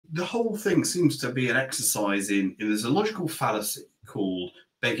the whole thing seems to be an exercise in there's a logical fallacy called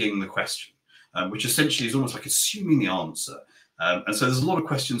begging the question, which essentially is almost like assuming the answer. And so there's a lot of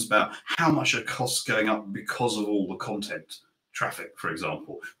questions about how much are costs going up because of all the content traffic, for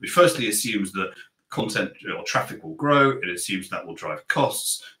example, which firstly assumes that content or traffic will grow. It assumes that will drive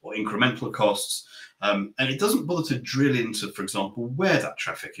costs or incremental costs. And it doesn't bother to drill into, for example, where that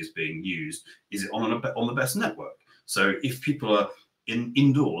traffic is being used. Is it on the best network? So if people are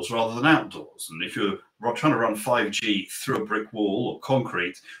indoors rather than outdoors, and if you're trying to run 5G through a brick wall or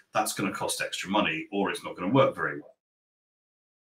concrete, that's going to cost extra money, or it's not going to work very well.